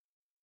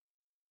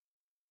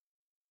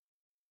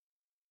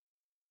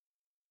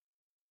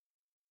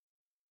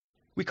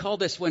We call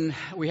this, when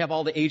we have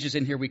all the ages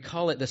in here, we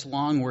call it this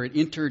long word,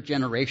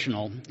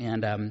 intergenerational.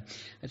 And I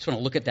just want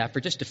to look at that for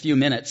just a few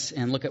minutes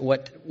and look at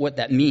what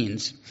that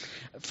means.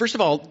 First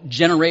of all,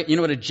 you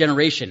know what a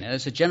generation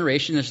is? A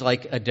generation is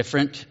like the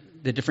different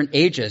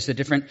ages, the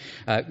different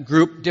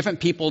different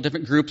people,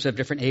 different groups of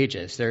different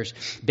ages. There's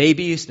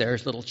babies,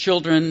 there's little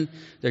children,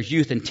 there's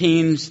youth and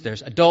teens,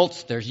 there's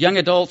adults, there's young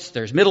adults,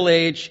 there's middle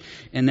age,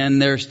 and then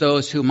there's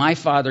those who my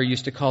father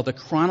used to call the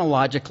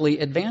chronologically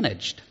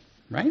advantaged.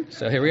 Right?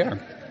 So here we are.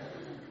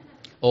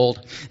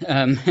 Old.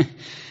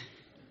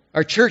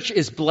 Our church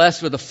is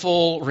blessed with a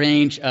full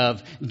range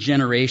of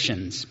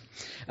generations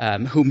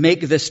who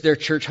make this their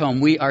church home.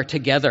 We are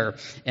together,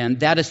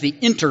 and that is the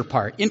inter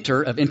part.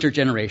 Inter of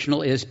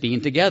intergenerational is being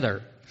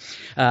together.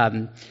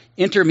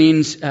 Inter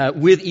means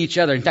with each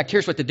other. In fact,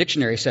 here's what the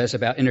dictionary says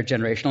about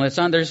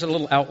intergenerational. There's a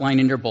little outline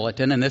in your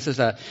bulletin, and this is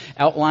an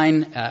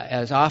outline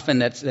as often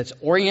that's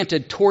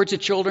oriented towards the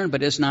children,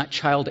 but is not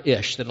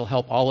childish. That'll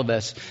help all of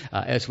us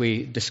as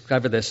we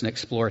discover this and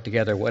explore it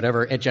together,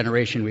 whatever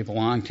generation we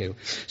belong to.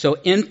 So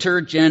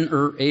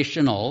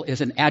intergenerational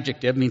is an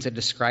adjective, means it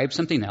describes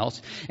something else,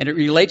 and it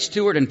relates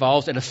to or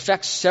it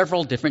affects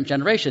several different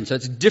generations. So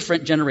it's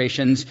different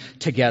generations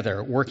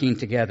together, working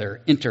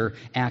together,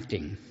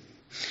 interacting.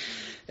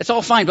 It's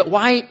all fine, but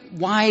why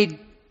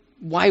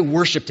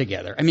worship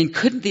together?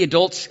 Couldn't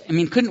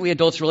we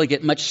adults really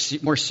get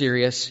much more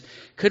serious?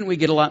 Couldn't we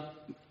get a lot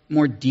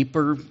more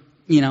deeper,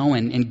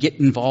 and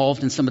get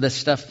involved in some of this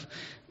stuff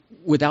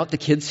without the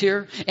kids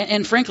here?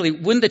 And frankly,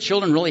 wouldn't the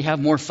children really have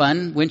more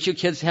fun? Wouldn't you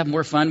kids have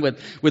more fun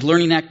with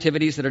learning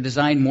activities that are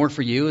designed more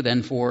for you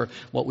than for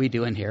what we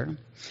do in here?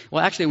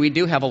 Well, actually, we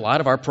do have a lot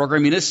of our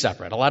programming is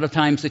separate. A lot of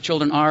times the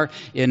children are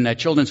in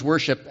children's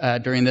worship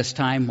during this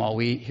time while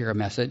we hear a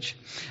message.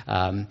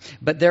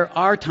 But there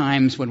are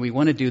times when we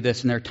want to do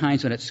this, and there are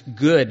times when it's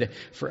good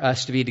for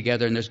us to be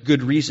together, and there's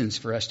good reasons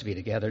for us to be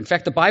together. In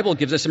fact, the Bible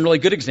gives us some really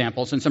good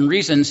examples and some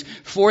reasons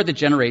for the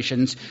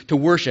generations to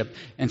worship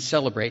and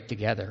celebrate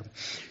together.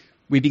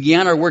 We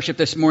began our worship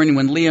this morning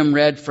when Liam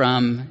read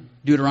from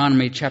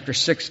Deuteronomy chapter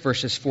 6,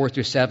 verses 4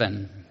 through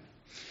 7.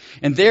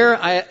 And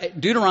there,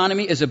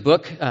 Deuteronomy is a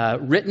book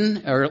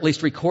written, or at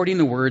least recording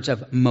the words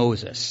of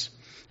Moses.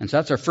 And so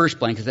that's our first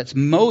blank, because that's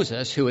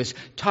Moses who is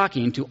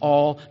talking to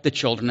all the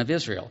children of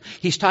Israel.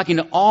 He's talking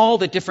to all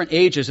the different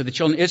ages of the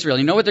children of Israel.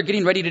 You know what they're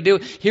getting ready to do?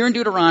 Here in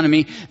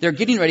Deuteronomy, they've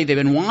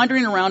been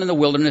wandering around in the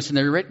wilderness, and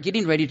they're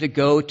getting ready to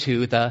go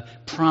to the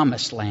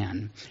promised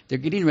land. They're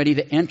getting ready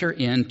to enter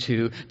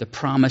into the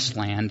promised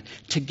land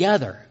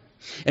together.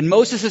 And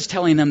Moses is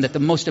telling them that the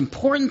most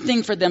important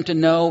thing for them to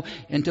know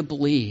and to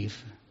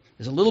believe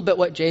is a little bit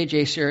what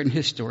J.J. shared in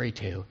his story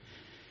too,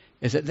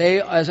 is that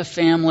they, as a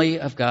family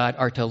of God,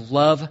 are to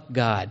love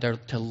God. They're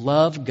to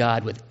love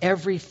God with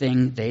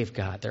everything they've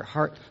got, their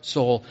heart,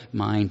 soul,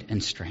 mind,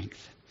 and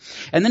strength.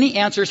 And then he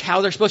answers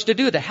how they're supposed to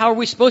do that. How are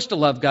we supposed to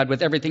love God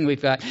with everything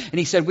we've got? And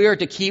he said we are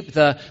to keep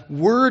the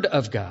Word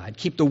of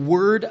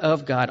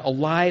God,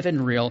 alive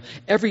and real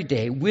every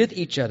day with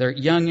each other,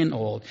 young and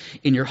old,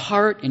 in your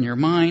heart, in your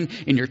mind,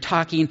 in your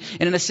talking.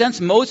 And in a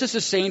sense, Moses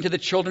is saying to the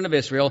children of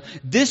Israel,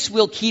 this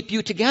will keep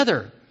you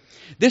together.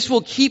 This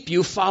will keep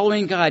you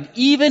following God,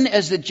 even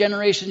as the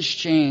generations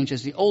change,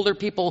 as the older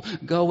people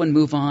go and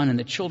move on and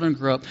the children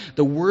grow up.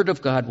 The Word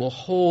of God will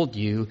hold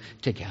you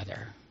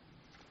together.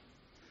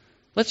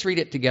 Let's read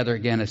it together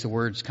again as the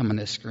words come on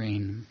the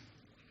screen.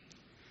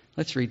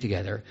 Let's read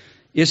together.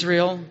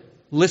 Israel,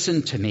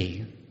 listen to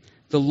me.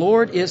 The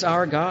Lord is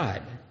our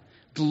God.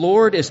 The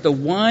Lord is the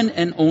one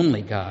and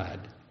only God.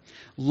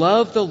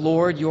 Love the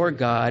Lord your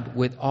God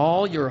with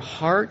all your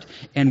heart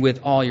and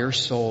with all your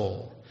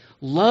soul.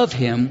 Love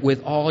him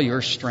with all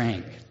your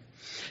strength.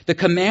 The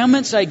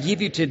commandments I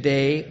give you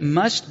today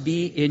must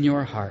be in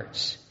your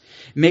hearts.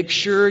 Make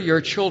sure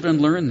your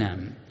children learn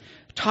them.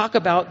 Talk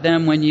about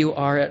them when you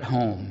are at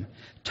home.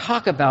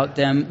 Talk about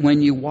them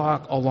when you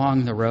walk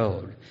along the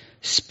road.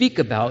 Speak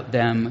about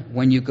them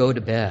when you go to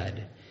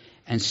bed.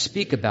 And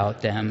speak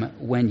about them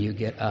when you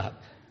get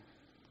up.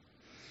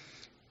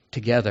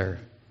 Together.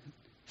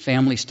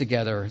 Families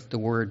together. The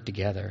Word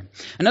together.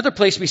 Another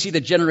place we see the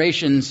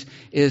generations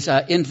is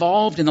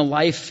involved in the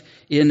life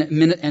and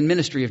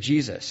ministry of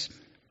Jesus.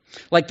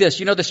 Like this,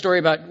 you know the story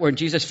about where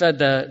Jesus fed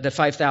the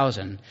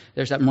 5,000.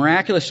 There's that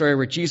miraculous story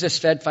where Jesus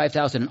fed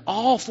 5,000. And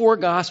all four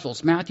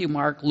Gospels, Matthew,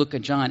 Mark, Luke,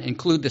 and John,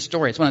 include this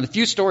story. It's one of the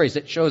few stories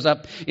that shows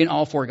up in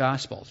all four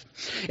Gospels.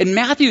 In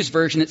Matthew's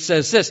version, it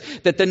says this,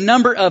 that the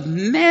number of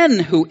men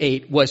who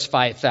ate was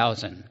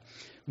 5,000.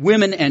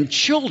 Women and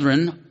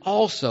children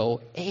also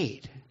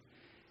ate.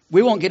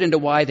 We won't get into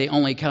why they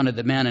only counted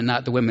the men and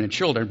not the women and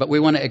children, but we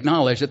want to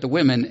acknowledge that the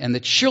women and the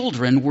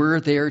children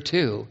were there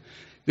too.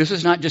 This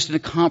was not just a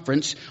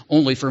conference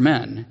only for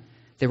men.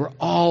 They were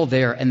all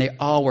there, and they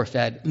all were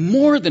fed.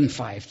 More than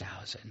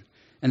 5,000.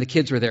 And the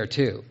kids were there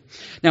too.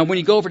 Now, when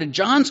you go over to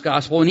John's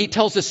Gospel, and he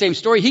tells the same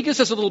story, he gives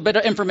us a little bit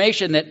of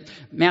information that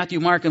Matthew,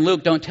 Mark, and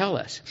Luke don't tell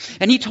us.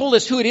 And he told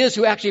us who it is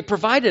who actually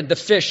provided the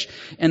fish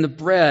and the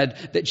bread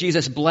that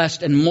Jesus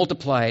blessed and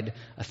multiplied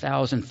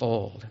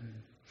 1,000-fold.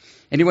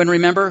 Anyone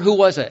remember? Who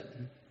was it?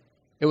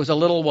 It was a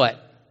little what?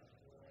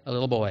 A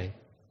little boy.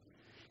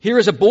 Here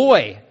is a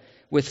boy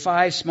with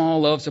 5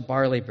 small loaves of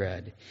barley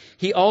bread.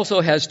 He also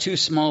has 2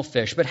 small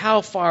fish. But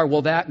how far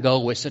will that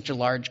go with such a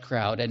large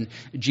crowd? And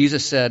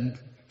Jesus said,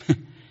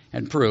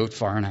 and proved,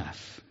 far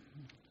enough.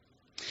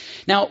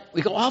 Now,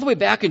 we go all the way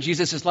back in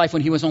Jesus' life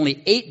when he was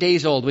only 8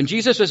 days old. When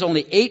Jesus was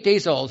only 8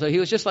 days old, so he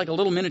was just like a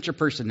little miniature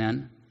person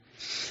then.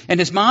 And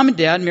his mom and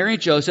dad, Mary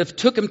and Joseph,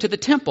 took him to the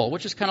temple,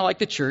 which is kind of like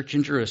the church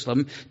in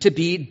Jerusalem, to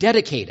be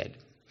dedicated.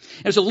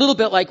 It was a little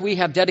bit like we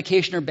have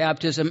dedication or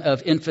baptism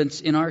of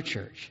infants in our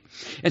church.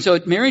 And so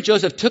Mary and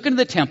Joseph took him to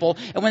the temple,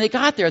 and when they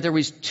got there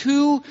was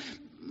 2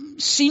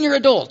 senior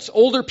adults,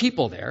 older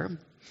people there.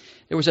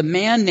 There was a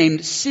man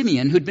named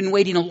Simeon who'd been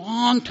waiting a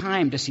long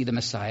time to see the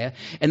Messiah.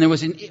 And there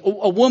was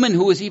a woman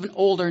who was even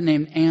older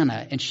named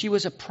Anna, and she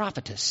was a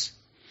prophetess.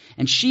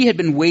 And she had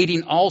been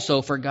waiting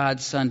also for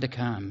God's Son to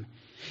come.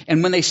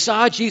 And when they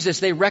saw Jesus,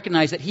 they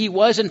recognized that he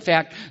was, in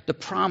fact, the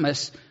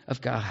promise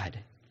of God,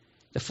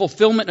 the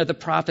fulfillment of the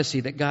prophecy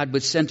that God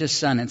would send his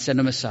Son and send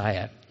a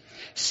Messiah.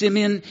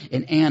 Simeon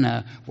and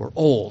Anna were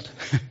old,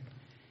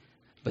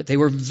 but they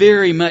were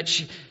very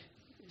much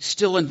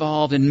still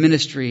involved in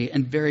ministry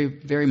and very,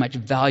 very much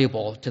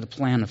valuable to the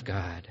plan of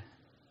God.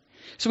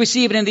 So we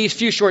see even in these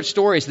few short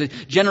stories, the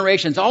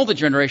generations, all the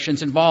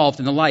generations involved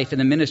in the life and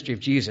the ministry of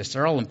Jesus,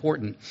 they're all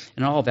important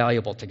and all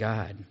valuable to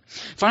God.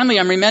 Finally,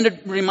 I'm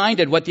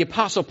reminded what the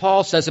Apostle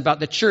Paul says about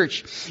the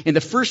church in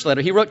the first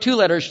letter. He wrote 2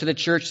 letters to the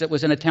church that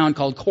was in a town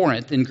called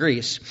Corinth in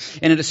Greece.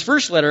 And in his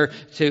first letter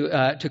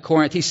to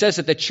Corinth, he says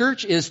that the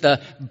church is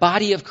the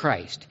body of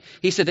Christ.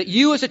 He said that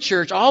you as a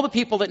church, all the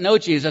people that know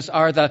Jesus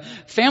are the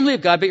family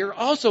of God, but you're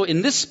also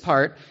in this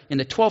part, in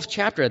the 12th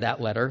chapter of that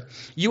letter,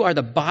 you are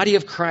the body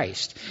of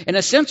Christ. In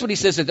a sense, what he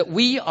says is that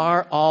we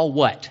are all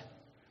what?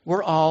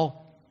 We're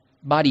all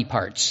body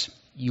parts.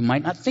 You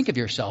might not think of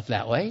yourself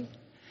that way,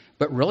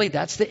 but really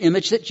that's the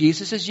image that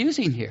Jesus is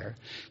using here.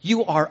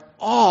 You are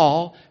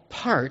all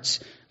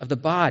parts of the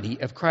body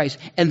of Christ,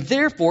 and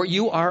therefore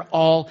you are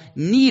all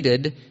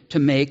needed to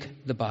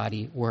make the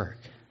body work.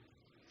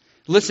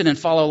 Listen and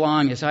follow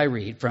along as I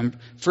read from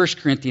 1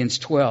 Corinthians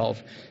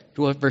 12,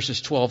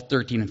 verses 12,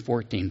 13, and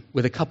 14,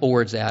 with a couple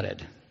words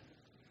added.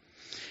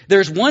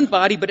 There's one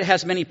body, but it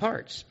has many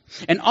parts.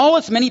 And all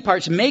its many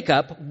parts make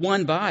up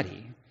one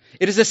body.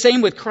 It is the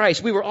same with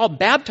Christ. We were all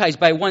baptized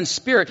by one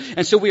Spirit,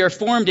 and so we are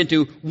formed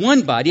into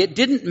one body. It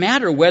didn't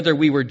matter whether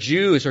we were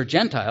Jews or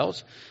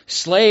Gentiles,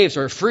 slaves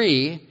or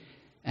free,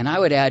 and I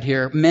would add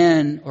here,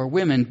 men or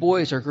women,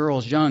 boys or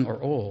girls, young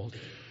or old.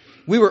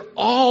 We were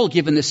all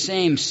given the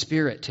same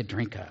Spirit to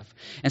drink of.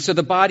 And so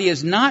the body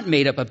is not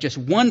made up of just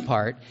one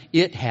part,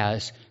 it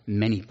has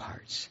many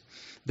parts.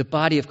 The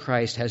body of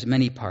Christ has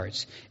many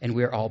parts, and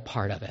we're all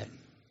part of it.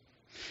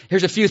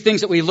 Here's a few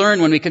things that we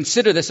learn when we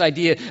consider this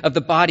idea of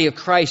the body of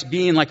Christ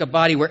being like a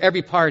body where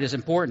every part is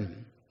important.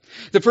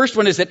 The first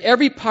one is that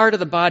every part of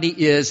the body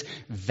is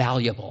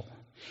valuable.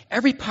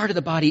 Every part of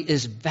the body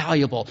is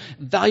valuable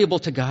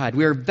to God.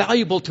 We are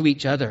valuable to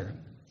each other.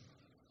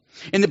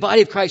 In the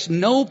body of Christ,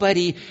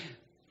 nobody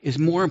is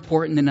more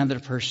important than another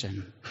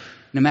person.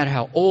 No matter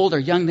how old or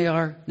young they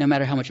are, no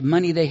matter how much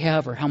money they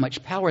have or how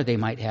much power they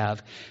might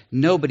have,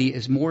 nobody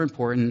is more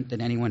important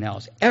than anyone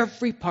else.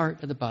 Every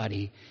part of the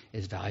body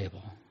is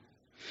valuable.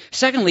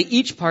 Secondly,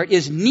 each part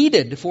is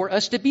needed for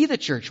us to be the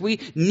church. We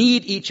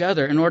need each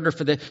other in order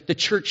for the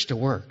church to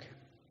work.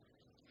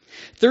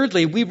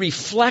 Thirdly, we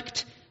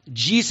reflect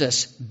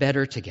Jesus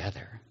better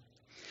together.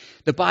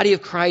 The body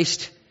of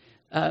Christ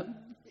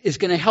is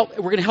going to help.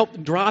 We're going to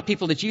help draw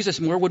people to Jesus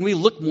more when we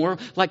look more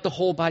like the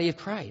whole body of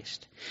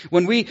Christ.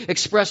 When we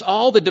express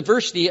all the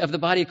diversity of the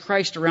body of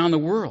Christ around the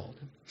world,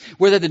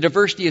 whether the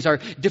diversity is our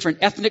different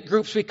ethnic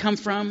groups we come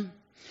from,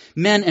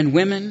 men and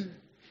women.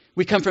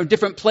 We come from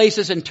different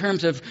places in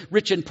terms of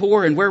rich and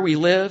poor and where we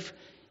live.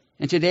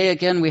 And today,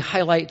 again, we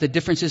highlight the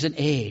differences in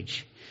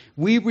age.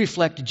 We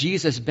reflect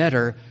Jesus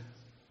better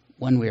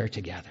when we are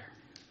together.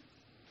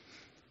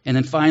 And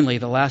then finally,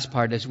 the last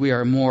part is we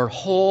are more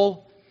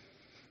whole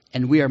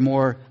and we are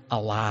more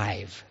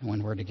alive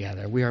when we're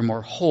together. We are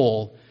more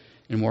whole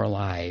and more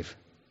alive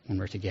when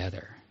we're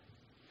together.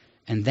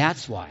 And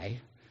that's why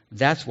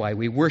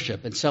we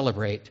worship and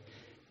celebrate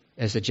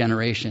as the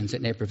generations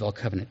at Naperville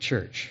Covenant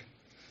Church.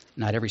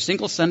 Not every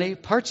single Sunday,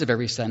 parts of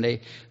every Sunday,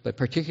 but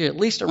particularly at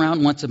least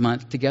around once a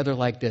month, together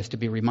like this, to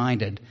be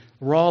reminded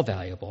we're all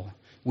valuable.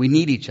 We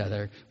need each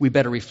other. We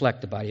better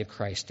reflect the body of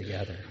Christ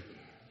together.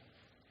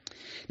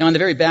 Now, on the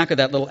very back of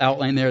that little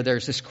outline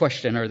there's this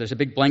question, or there's a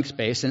big blank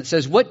space, and it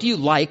says, what do you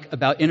like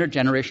about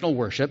intergenerational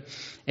worship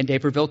in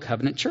Naperville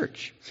Covenant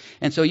Church?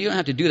 And so you don't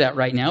have to do that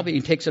right now, but you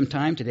can take some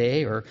time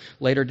today or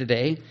later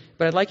today.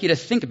 But I'd like you to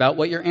think about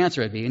what your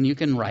answer would be, and you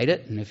can write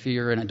it. And if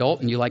you're an adult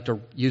and you like to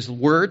use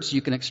words,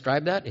 you can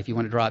describe that if you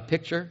want to draw a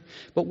picture.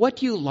 But what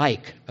do you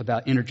like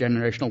about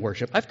intergenerational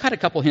worship? I've got a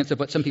couple hints of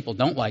what some people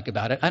don't like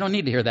about it. I don't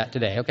need to hear that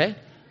today, okay?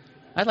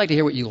 I'd like to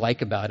hear what you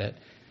like about it,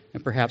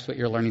 and perhaps what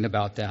you're learning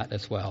about that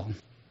as well.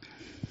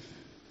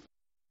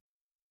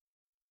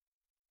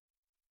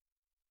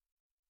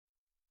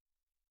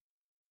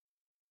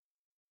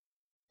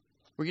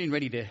 We're getting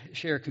ready to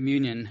share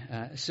communion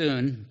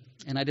soon,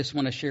 and I just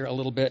want to share a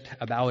little bit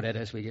about it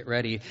as we get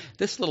ready.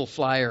 This little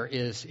flyer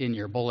is in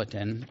your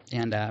bulletin,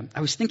 and I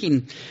was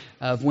thinking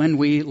of when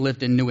we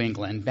lived in New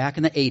England. Back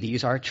in the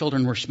 80s, our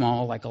children were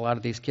small, like a lot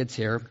of these kids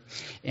here,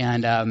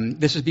 and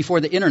this was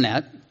before the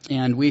internet,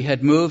 and we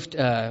had moved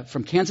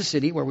from Kansas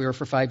City, where we were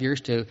for 5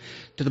 years, to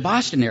the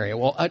Boston area.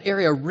 Well, an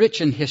area rich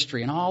in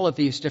history and all of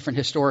these different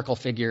historical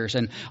figures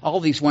and all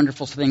these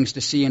wonderful things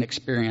to see and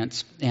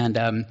experience.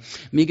 And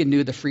Megan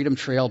knew the Freedom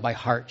Trail by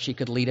heart. She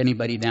could lead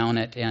anybody down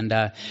it. And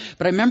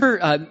but I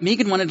remember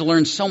Megan wanted to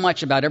learn so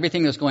much about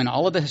everything that was going on,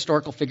 all of the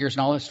historical figures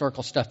and all the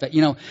historical stuff that,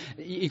 you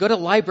go to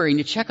the library and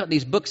you check out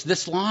these books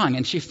this long.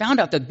 And she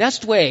found out the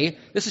best way,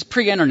 this is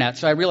pre-internet,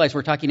 so I realize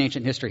we're talking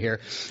ancient history here,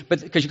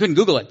 but because you couldn't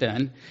Google it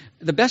then,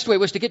 the best way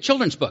was to get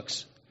children's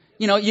books.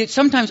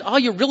 Sometimes all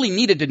you really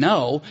needed to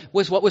know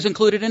was what was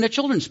included in a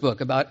children's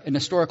book about an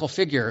historical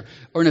figure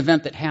or an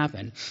event that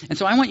happened. And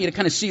so I want you to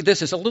kind of see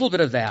this as a little bit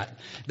of that.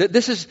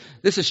 This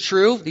is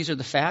true. These are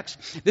the facts.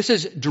 This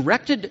is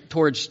directed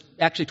towards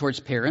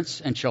parents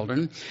and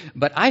children.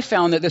 But I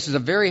found that this is a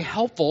very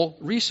helpful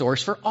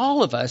resource for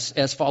all of us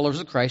as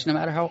followers of Christ, no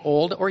matter how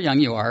old or young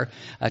you are,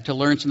 to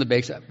learn some of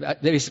the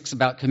basics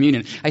about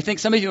communion. I think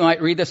some of you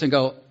might read this and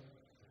go,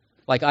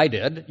 like I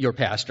did, your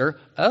pastor,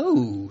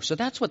 oh, so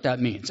that's what that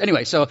means.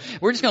 Anyway, so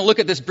we're just going to look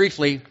at this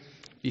briefly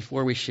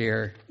before we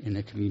share in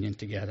the communion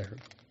together.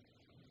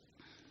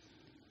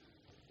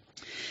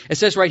 It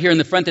says right here in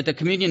the front that the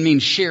communion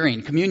means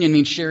sharing. Communion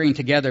means sharing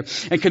together.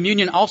 And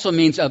communion also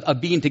means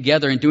of being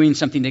together and doing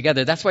something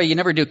together. That's why you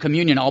never do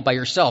communion all by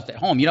yourself at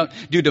home. You don't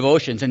do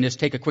devotions and just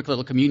take a quick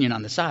little communion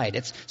on the side.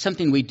 It's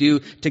something we do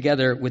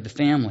together with the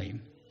family.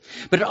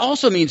 But it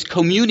also means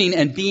communing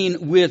and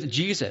being with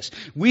Jesus.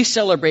 We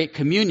celebrate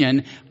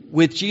communion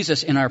with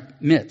Jesus in our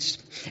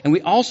midst. And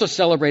we also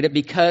celebrate it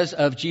because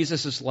of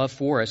Jesus' love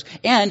for us.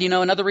 And,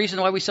 another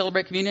reason why we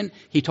celebrate communion,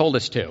 he told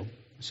us to.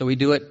 So we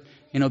do it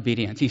in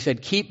obedience. He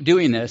said, keep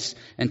doing this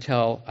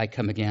until I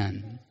come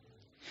again.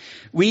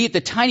 We eat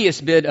the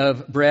tiniest bit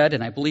of bread,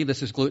 and I believe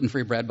this is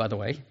gluten-free bread, by the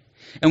way.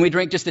 And we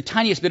drink just the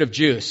tiniest bit of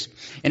juice.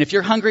 And if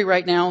you're hungry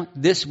right now,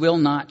 this will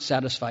not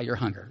satisfy your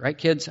hunger. Right,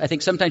 kids? I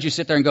think sometimes you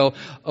sit there and go,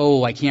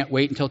 oh, I can't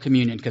wait until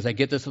communion because I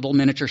get this little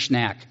miniature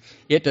snack.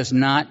 It does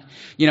not,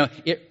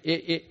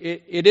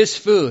 it is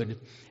food,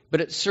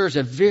 but it serves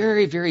a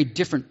very, very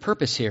different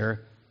purpose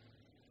here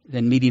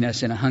than meeting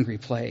us in a hungry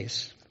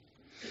place.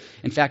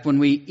 In fact, when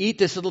we eat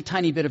this little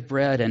tiny bit of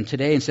bread, and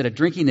today instead of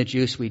drinking the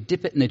juice, we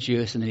dip it in the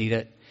juice and then eat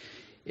it,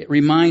 it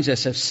reminds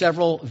us of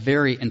several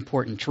very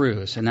important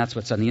truths, and that's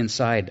what's on the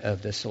inside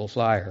of this little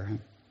flyer.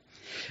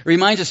 It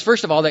reminds us,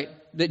 first of all,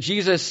 that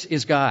Jesus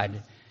is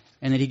God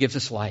and that he gives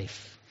us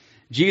life.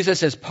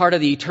 Jesus, as part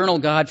of the eternal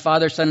God,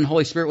 Father, Son, and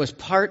Holy Spirit, was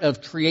part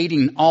of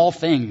creating all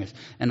things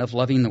and of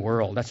loving the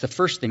world. That's the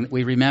first thing that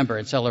we remember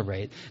and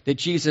celebrate, that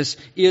Jesus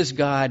is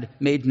God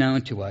made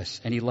known to us,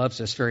 and he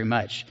loves us very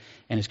much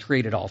and has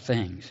created all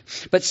things.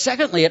 But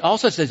secondly, it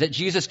also says that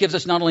Jesus gives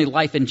us not only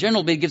life in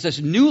general, but he gives us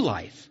new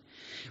life.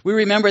 We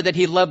remember that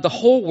he loved the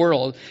whole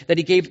world,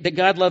 that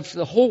God loved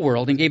the whole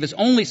world and gave his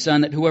only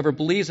Son, that whoever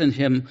believes in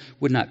him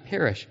would not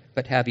perish,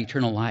 but have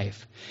eternal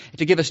life.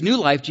 To give us new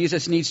life,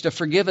 Jesus needs to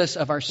forgive us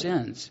of our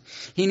sins.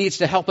 He needs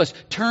to help us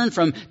turn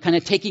from kind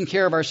of taking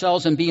care of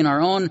ourselves and being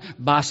our own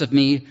boss of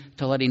me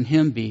to letting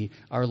him be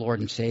our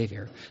Lord and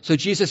Savior. So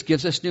Jesus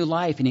gives us new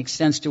life and he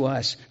extends to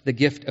us the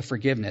gift of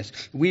forgiveness.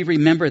 We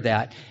remember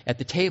that at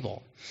the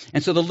table.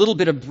 And so the little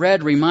bit of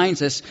bread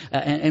reminds us,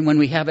 and when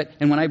we have it,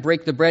 and when I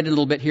break the bread a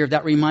little bit here,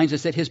 that reminds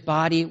us that his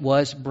body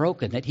was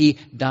broken, that he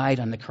died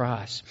on the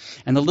cross.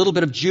 And the little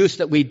bit of juice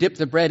that we dip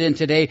the bread in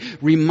today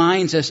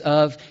reminds us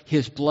of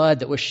his blood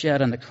that was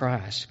shed on the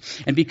cross.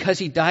 And because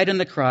he died on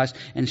the cross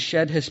and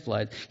shed his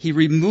blood, he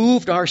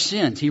removed our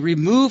sins. He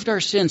removed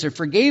our sins and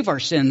forgave our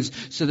sins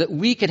so that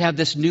we could have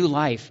this new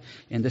life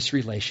in this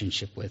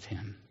relationship with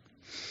him.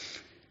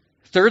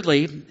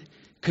 Thirdly,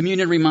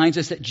 communion reminds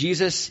us that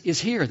Jesus is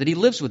here, that he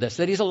lives with us,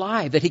 that he's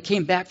alive, that he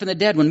came back from the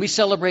dead. When we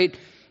celebrate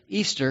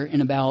Easter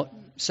in about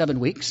 7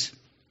 weeks,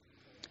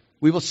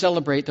 we will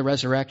celebrate the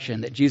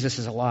resurrection, that Jesus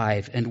is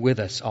alive and with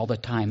us all the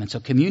time. And so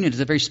communion is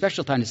a very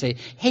special time to say,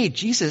 hey,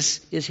 Jesus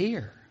is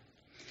here.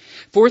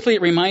 Fourthly,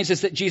 it reminds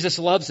us that Jesus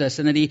loves us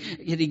and that he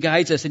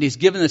guides us and he's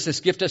given us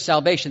this gift of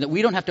salvation, that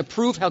we don't have to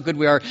prove how good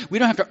we are. We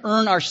don't have to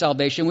earn our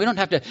salvation. We don't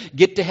have to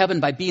get to heaven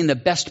by being the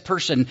best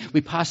person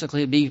we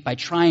possibly be by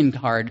trying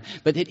hard,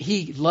 but that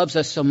he loves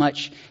us so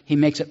much, he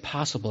makes it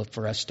possible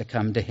for us to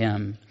come to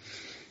him.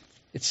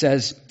 It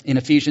says in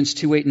Ephesians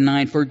 2:8 and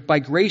 9, for by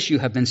grace you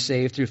have been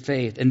saved through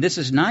faith, and this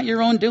is not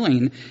your own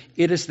doing.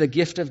 It is the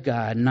gift of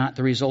God, not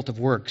the result of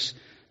works,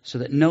 so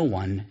that no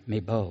one may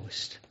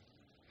boast.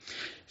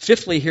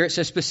 Fifthly, here it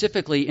says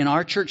specifically in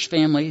our church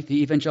family,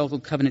 the Evangelical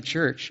Covenant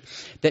Church,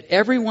 that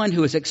everyone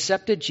who has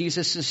accepted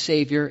Jesus as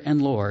Savior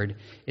and Lord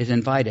is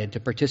invited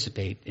to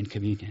participate in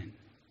communion.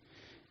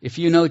 If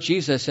you know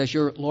Jesus as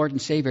your Lord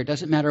and Savior, it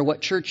doesn't matter what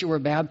church you were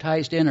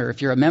baptized in or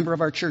if you're a member of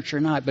our church or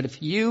not, but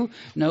if you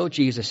know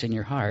Jesus in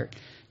your heart,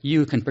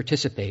 you can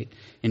participate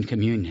in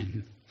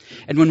communion.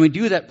 And when we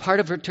do that, part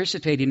of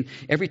participating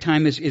every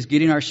time is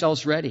getting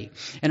ourselves ready.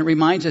 And it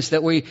reminds us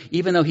that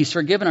even though He's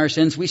forgiven our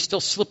sins, we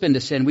still slip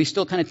into sin. We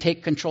still kind of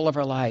take control of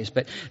our lives.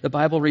 But the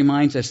Bible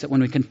reminds us that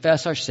when we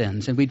confess our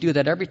sins, and we do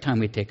that every time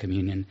we take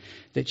communion,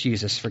 that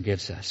Jesus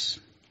forgives us.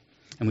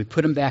 And we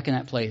put Him back in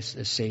that place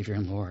as Savior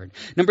and Lord.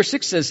 Number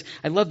 6 says,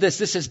 I love this.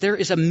 This says, there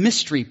is a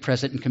mystery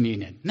present in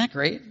communion. Isn't that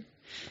great?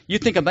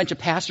 You'd think a bunch of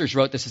pastors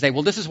wrote this and say,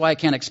 well, this is why I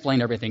can't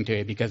explain everything to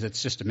you, because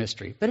it's just a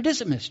mystery. But it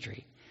is a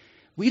mystery.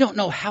 We don't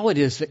know how it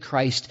is that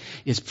Christ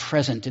is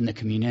present in the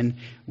communion.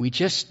 We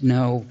just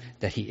know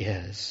that He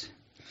is.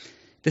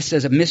 This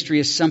says a mystery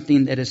is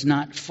something that is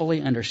not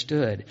fully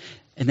understood,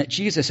 and that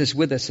Jesus is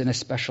with us in a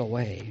special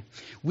way.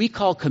 We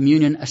call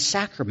communion a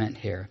sacrament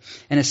here.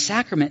 And a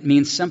sacrament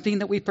means something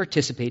that we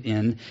participate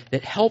in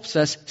that helps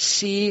us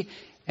see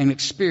and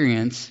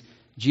experience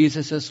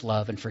Jesus'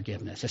 love and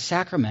forgiveness. A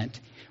sacrament,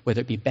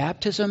 whether it be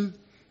baptism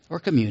or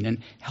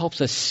communion,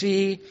 helps us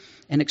see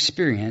and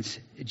experience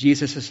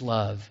Jesus'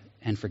 love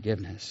and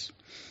forgiveness.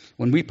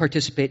 When we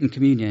participate in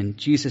communion,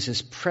 Jesus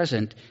is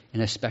present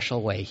in a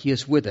special way. He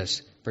is with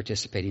us,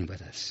 participating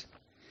with us.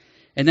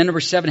 And then number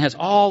 7 has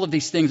all of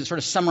these things. It sort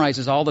of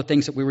summarizes all the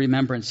things that we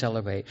remember and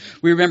celebrate.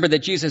 We remember that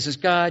Jesus is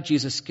God.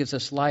 Jesus gives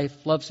us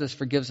life, loves us,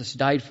 forgives us,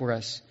 died for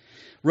us.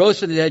 Rose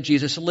from the dead.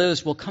 Jesus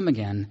lives, will come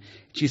again.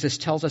 Jesus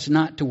tells us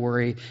not to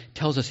worry,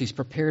 tells us He's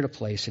prepared a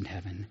place in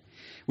heaven.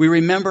 We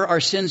remember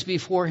our sins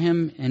before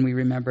Him, and we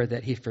remember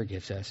that He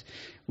forgives us.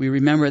 We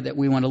remember that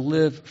we want to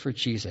live for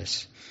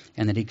Jesus,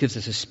 and that He gives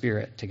us a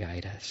Spirit to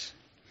guide us.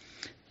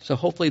 So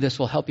hopefully this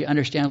will help you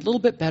understand a little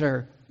bit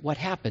better what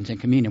happens in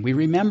communion. We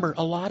remember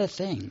a lot of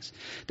things.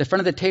 The front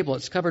of the table,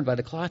 it's covered by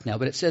the cloth now,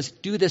 but it says,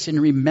 do this in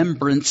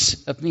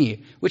remembrance of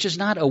me, which is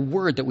not a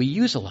word that we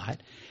use a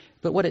lot,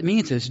 but what it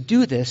means is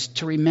do this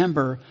to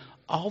remember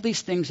all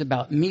these things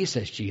about me,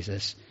 says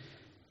Jesus,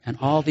 and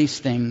all these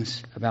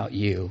things about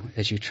you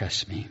as you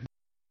trust me.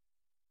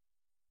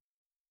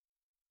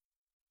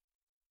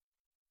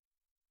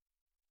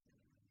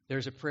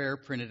 There's a prayer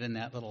printed in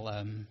that little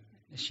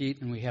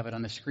sheet, and we have it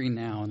on the screen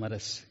now, and let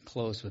us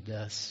close with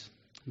this.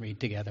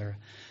 Read together.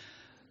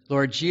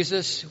 Lord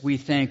Jesus, we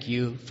thank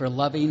You for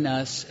loving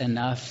us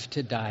enough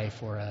to die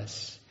for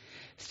us.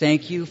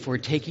 Thank You for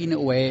taking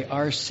away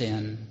our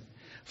sin,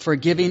 for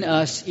giving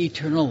us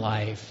eternal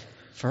life,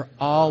 for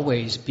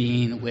always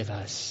being with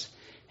us.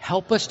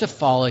 Help us to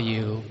follow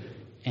You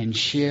and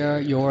share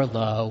Your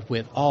love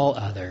with all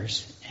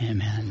others.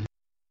 Amen.